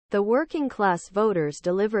The working-class voters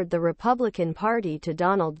delivered the Republican Party to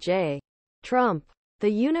Donald J. Trump. The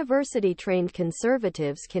university-trained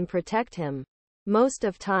conservatives can protect him. Most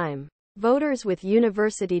of time, voters with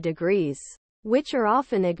university degrees, which are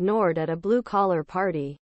often ignored at a blue-collar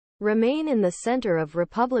party, remain in the center of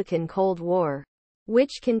Republican Cold War,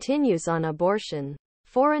 which continues on abortion,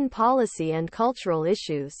 foreign policy and cultural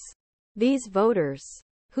issues. These voters,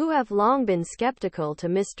 who have long been skeptical to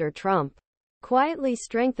Mr. Trump, quietly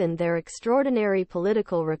strengthened their extraordinary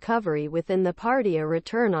political recovery within the party. A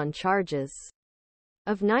return on charges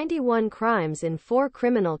of 91 crimes in 4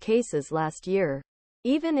 criminal cases last year.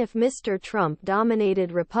 Even if Mr. Trump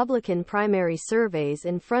dominated Republican primary surveys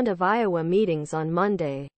in front of Iowa meetings on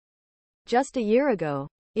Monday, just a year ago,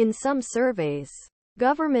 in some surveys,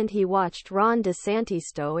 Gov.He watched Ron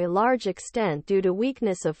Desantis-to a large extent due to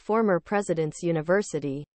weakness of former president's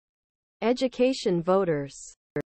university education. Voters